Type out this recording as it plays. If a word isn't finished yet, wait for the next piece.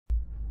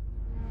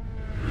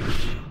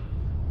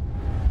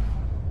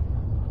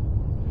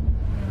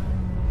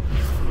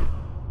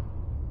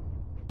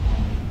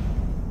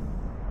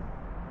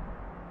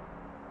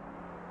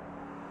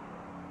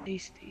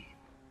tasty.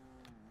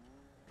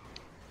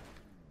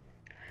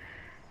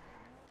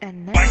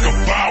 And then like a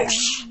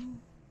mouse.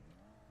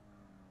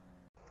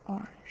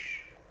 Orange.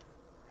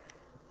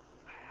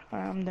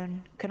 Alright, I'm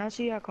done. Can I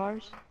see your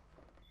cars?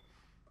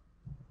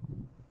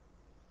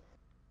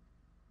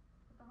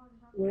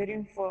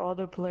 Waiting for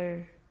other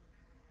player.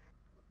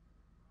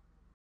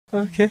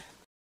 Okay.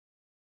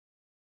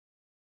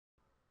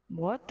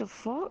 What the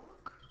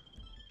fuck?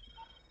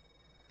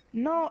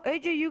 No,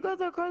 AJ, you got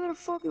the car that I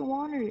fucking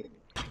wanted.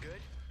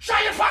 Good.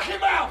 Shut your fucking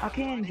mouth! I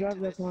can't drive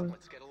that car.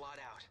 Let's get a lot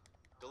out.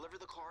 Deliver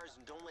the cars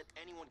and don't let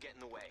anyone get in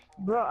the way.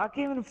 Bro, I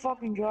can't even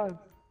fucking drive.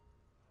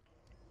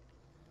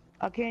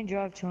 I can't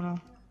drive, Tuna.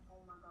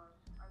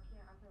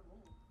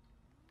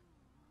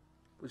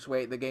 Just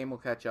wait, the game will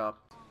catch up.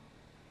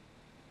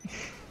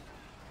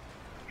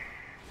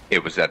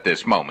 It was at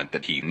this moment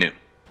that he knew.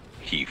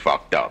 He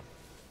fucked up.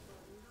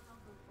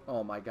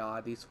 Oh my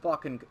god, these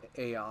fucking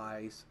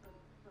AIs.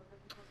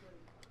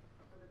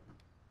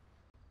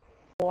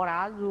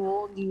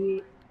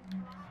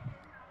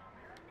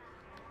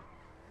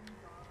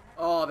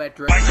 Oh, that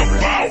dress Like a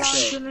is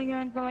mouse. sick.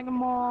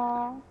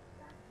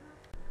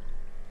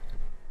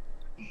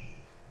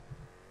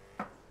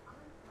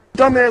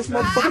 Dumbass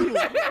motherfucker.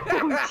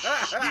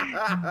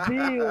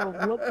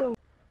 Damn, what the?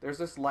 There's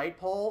this light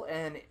pole,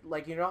 and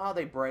like, you know how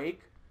they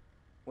break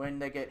when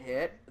they get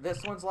hit? This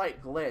one's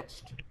like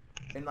glitched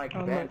and like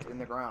bent in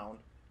the ground.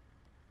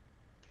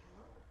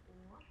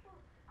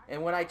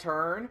 And when I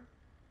turn,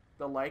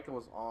 the light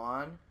goes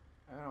on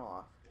and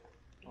off,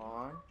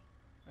 on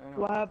and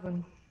What off,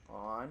 happened?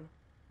 on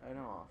and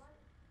off.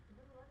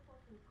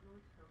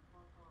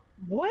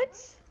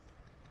 What?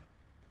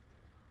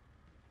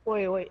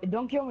 Wait,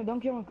 don't kill me,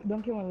 don't kill me,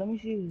 don't kill me, let me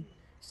see this.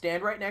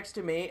 Stand right next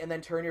to me and then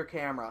turn your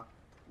camera.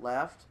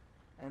 Left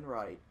and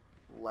right.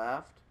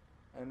 Left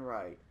and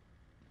right.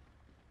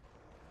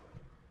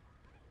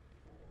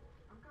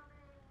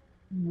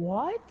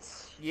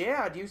 What?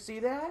 Yeah, do you see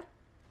that?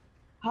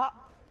 How?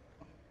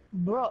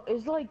 Bro,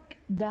 it's like,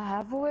 the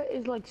half of it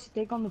is like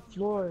stick on the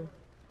floor.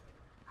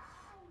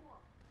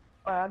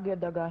 Alright, I get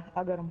that guy,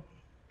 I got him.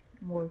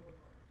 More.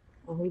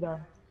 Oh, he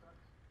died.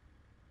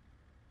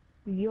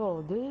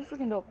 Yo, this is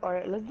freaking dope.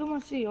 Alright, let's do my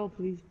CEO,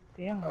 please.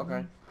 Damn.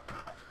 Okay.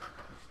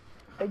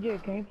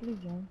 AJ, can you please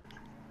join?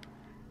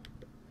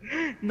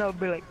 No,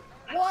 be like,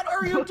 What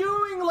are you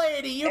doing,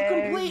 lady? You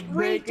complete egg,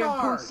 bacon,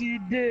 retard! pussy,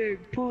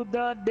 dick, pull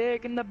the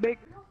dick in the big.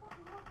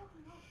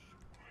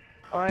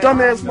 Alright,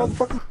 Dumbass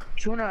motherfucker.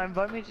 Tuna,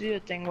 invite me to your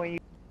thing where you.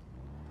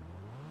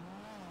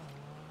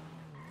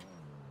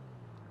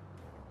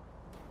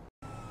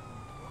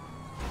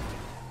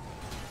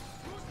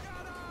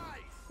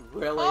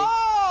 Really?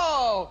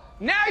 Oh!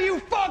 Now you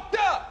fucked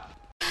up!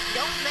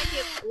 Don't make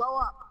it blow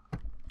up.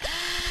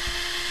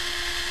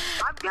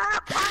 I'm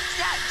gonna punch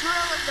that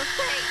drill in the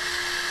face.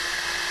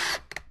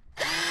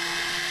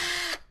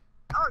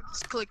 Oh,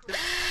 just click the.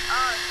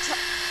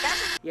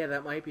 That's Yeah,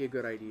 that might be a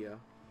good idea.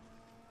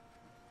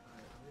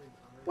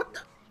 What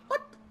the?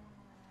 What?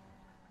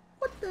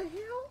 What the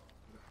hell?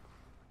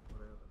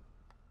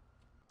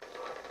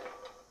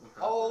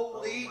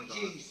 Holy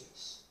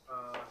Jesus.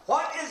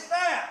 What is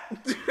that?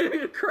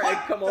 Craig, What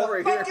come the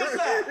over fuck here. is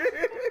that?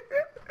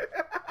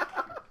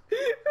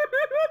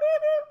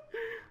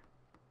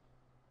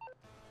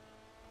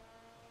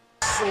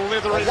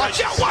 Slithering.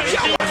 Watch out! Watch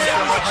out! Watch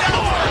out! Watch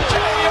out!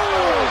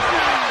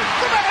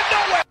 Come out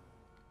of nowhere!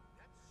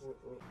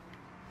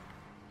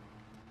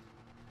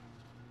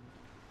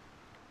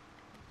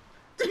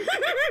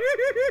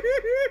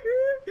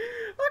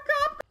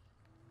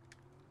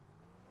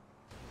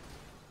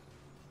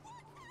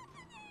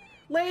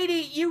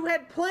 Lady, you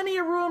had plenty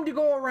of room to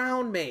go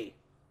around me.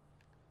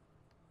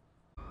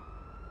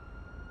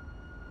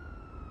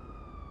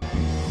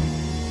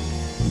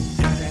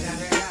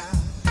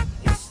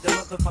 It's the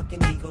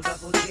motherfucking Eagle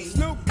Double G.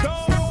 Snoop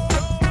Dogg!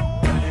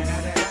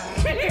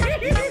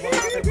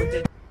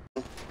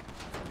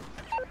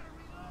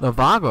 The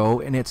Vago,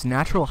 in its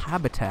natural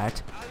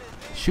habitat,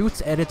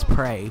 shoots at its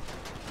prey,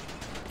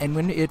 and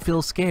when it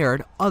feels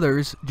scared,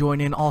 others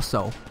join in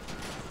also.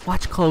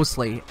 Watch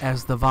closely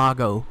as the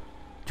Vago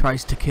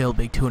tries to kill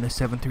Big Tuna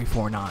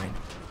 7349.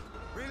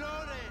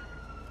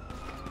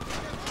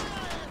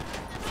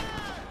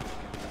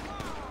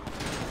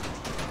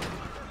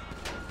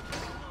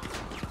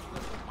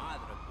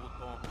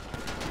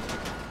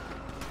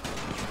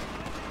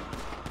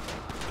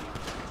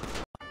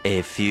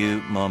 A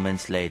few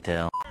moments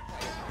later.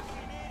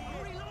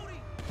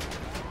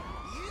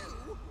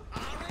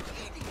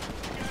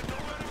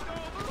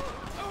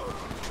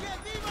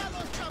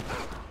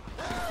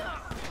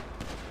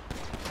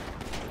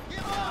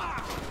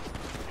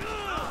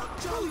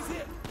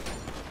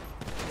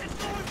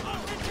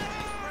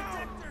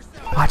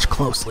 Watch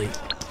closely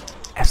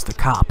as the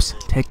cops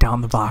take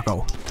down the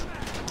Vago.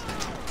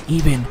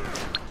 Even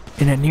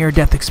in a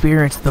near-death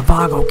experience, the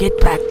Vago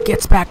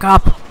gets back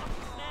up,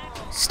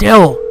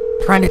 still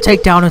trying to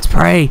take down its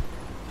prey,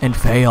 and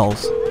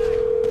fails.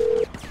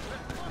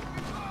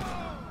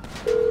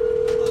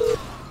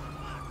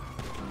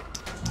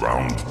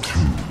 Round 2.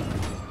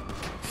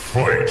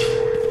 Fight!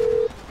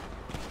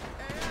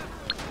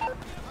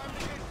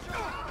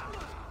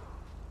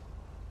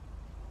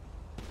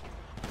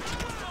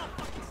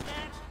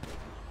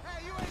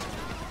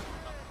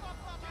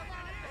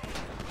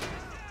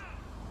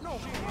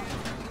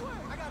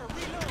 I gotta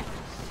reload.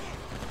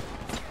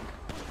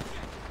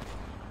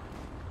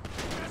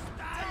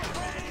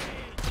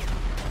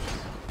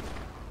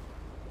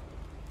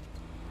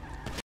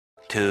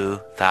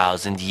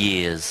 2,000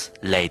 years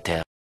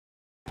later.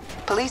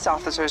 Police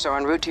officers are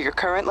en route to your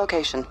current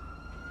location.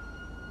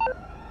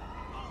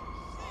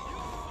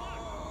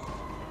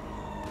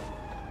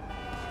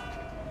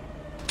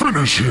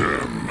 Finish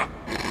him!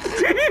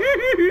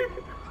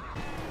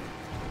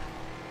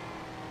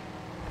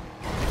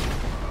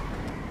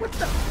 What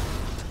the?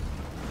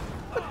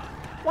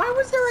 Why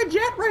was there a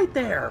jet right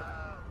there?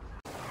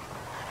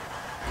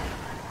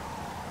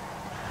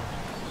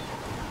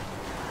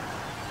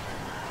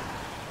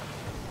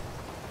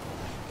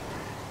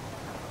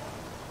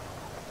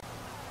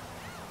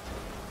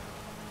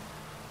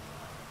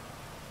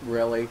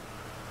 Really?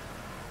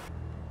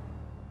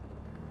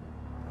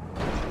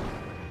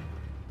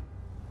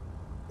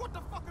 What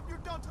the fuck have you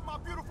done to my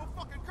beautiful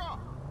fucking car?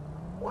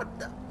 What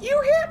the?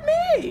 You hit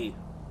me!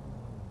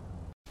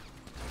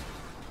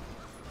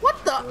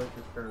 What the?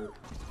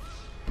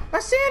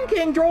 A Sand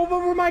King drove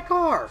over my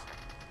car!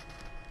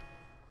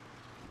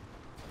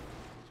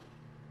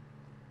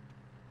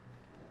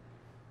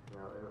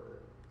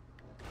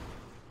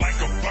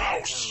 Like a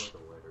mouse!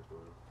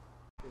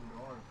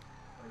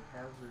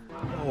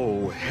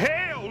 Oh,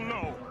 hell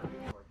no!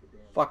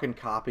 Fucking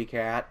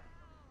copycat.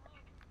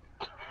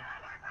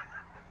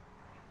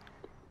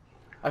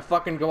 I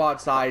fucking go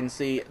outside and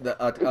see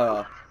the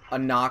a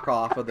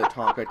knockoff of the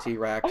Tonka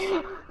T-Rex.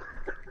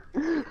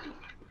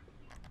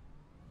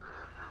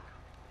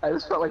 I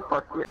just felt like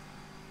fucking.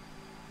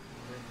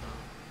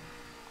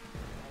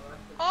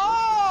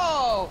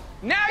 Oh!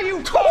 Now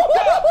you fucked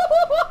up!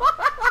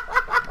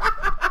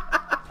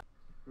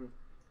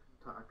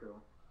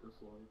 Taco,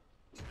 dislike.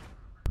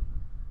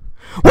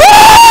 Woo!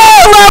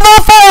 Level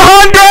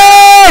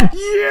 400!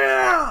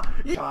 Yeah!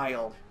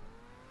 Child.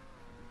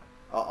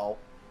 Uh-oh.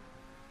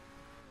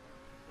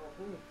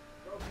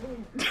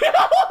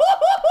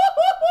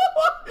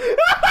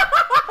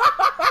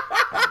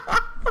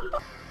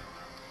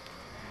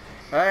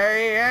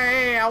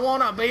 Hey, I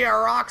wanna be a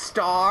rock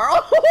star.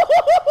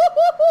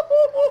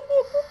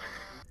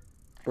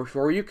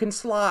 Before you can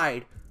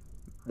slide,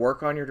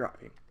 work on your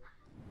driving.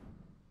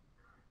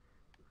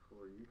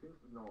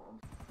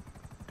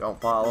 Don't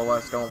follow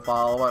us, don't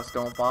follow us,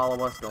 don't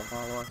follow us, don't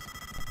follow us.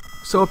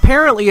 So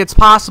apparently it's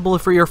possible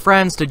for your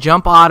friends to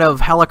jump out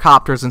of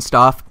helicopters and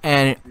stuff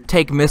and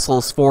take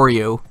missiles for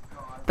you.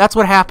 That's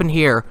what happened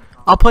here.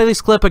 I'll play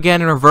this clip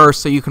again in reverse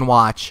so you can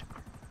watch.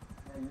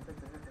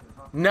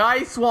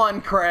 Nice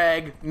one,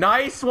 Craig.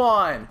 Nice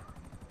one.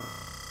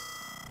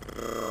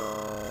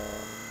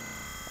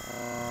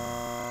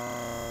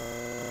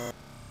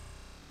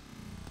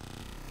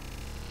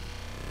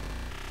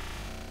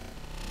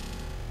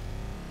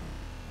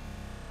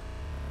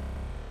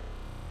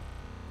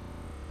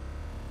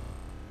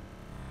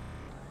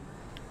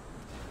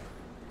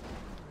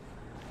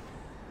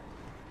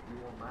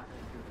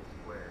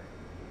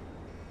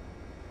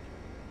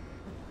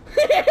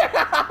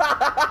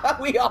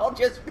 We all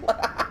just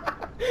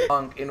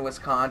in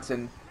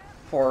Wisconsin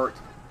for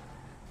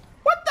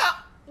what the?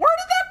 Where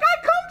did that guy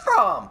come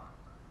from?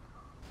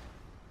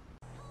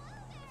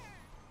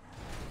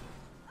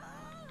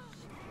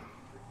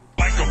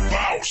 Like a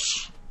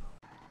mouse!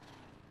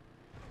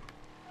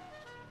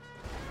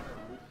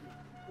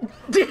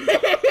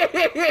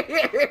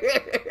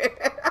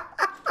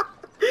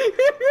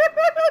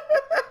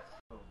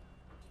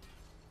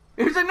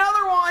 Here's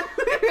another one.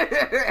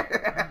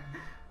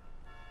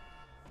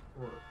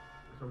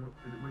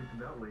 Wait, did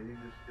that lady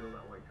just steal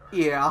that white car?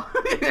 Yeah.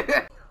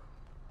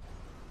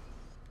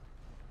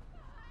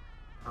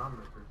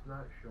 Thomas, it's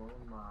not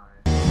showing my...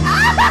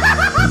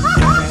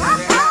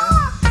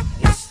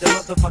 It's the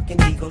motherfucking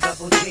Eagle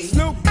Double G.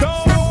 Snoop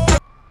Dogg!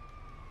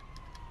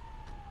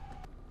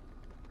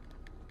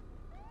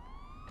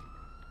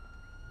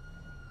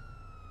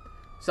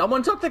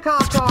 Someone took the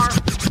cop car.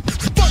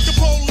 Fuck the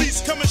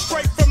police coming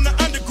straight from the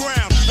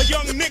underground. A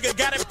young nigga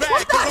got it back.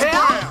 What the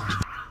hell?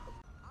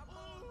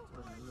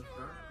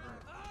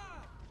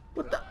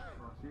 What the?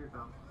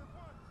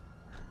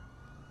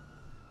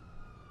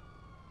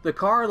 The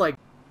car, like...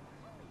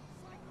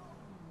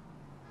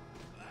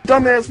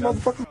 Dumbass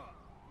motherfucker.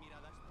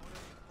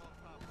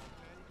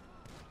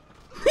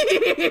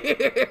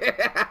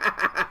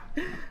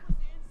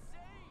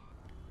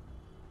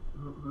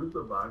 Who's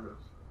the Vargas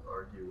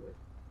argue with?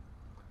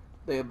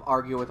 They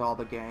argue with all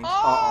the gangs.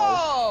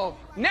 Oh!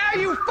 Now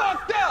you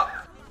fucked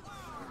up!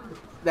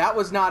 That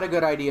was not a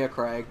good idea,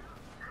 Craig.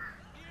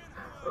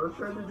 I was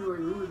trying to do what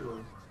you were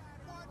doing.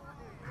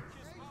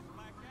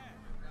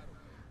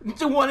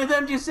 So one of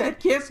them just said,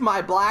 "Kiss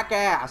my black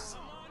ass."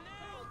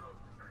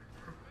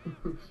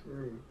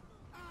 Dude,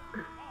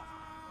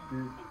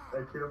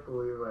 I can't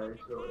believe I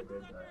actually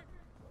did that.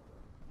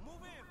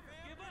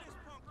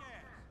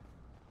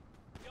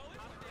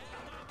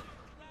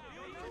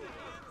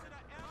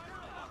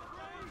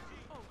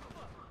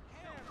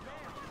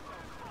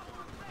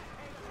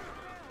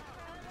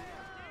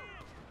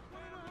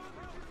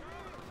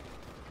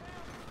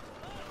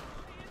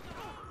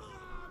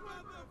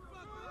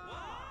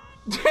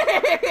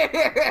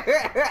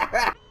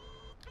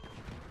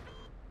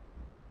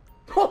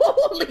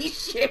 Holy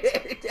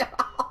shit!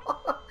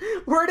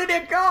 Where did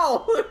it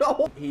go?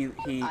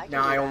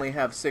 Now I only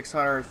have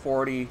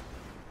 640.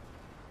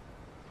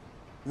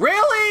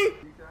 Really?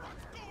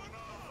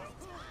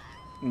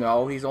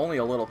 No, he's only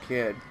a little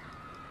kid.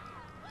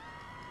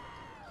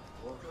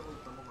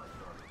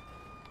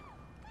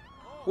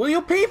 Will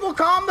you people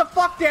calm the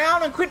fuck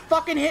down and quit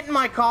fucking hitting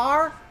my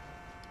car?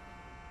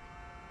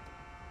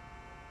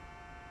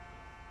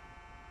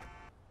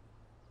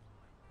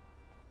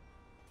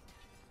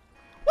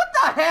 What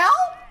the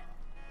hell?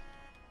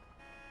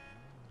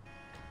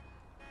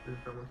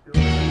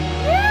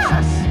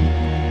 Yes!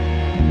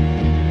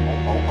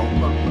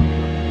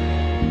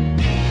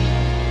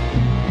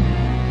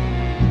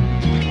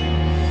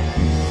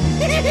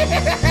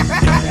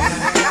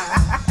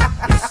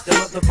 It's the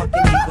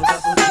motherfucking Eagle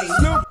Double G.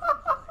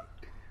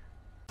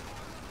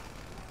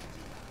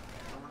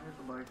 Someone hit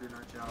the mic, did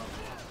not shout.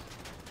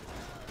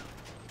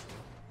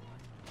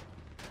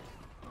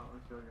 Oh,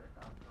 let's show you a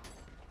cop.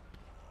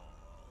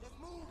 Let's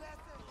move that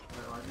thing.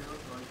 Wait, why'd you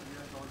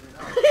guys all get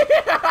out?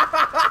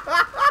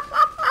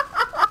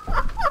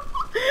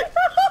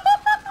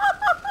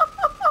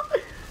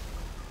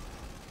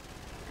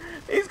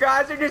 These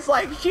guys are just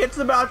like, shit's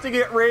about to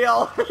get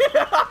real. What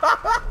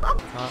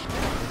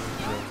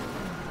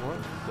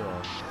the?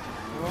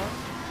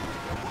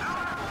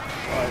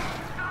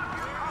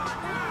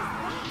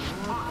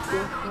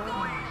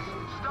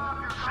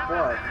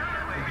 What?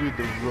 Dude,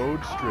 the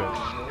road strip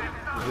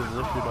was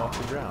lifted off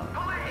the ground.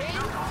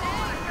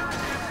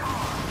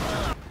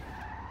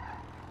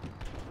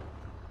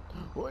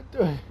 What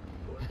the?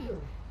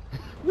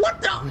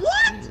 What the?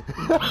 What?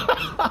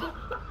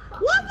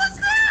 What was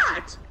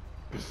that?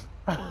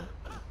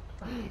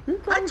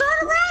 I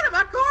turned around and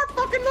my car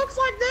fucking looks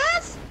like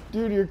this?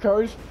 Dude, your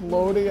car's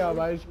floating on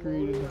my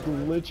screen and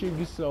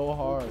glitching so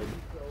hard.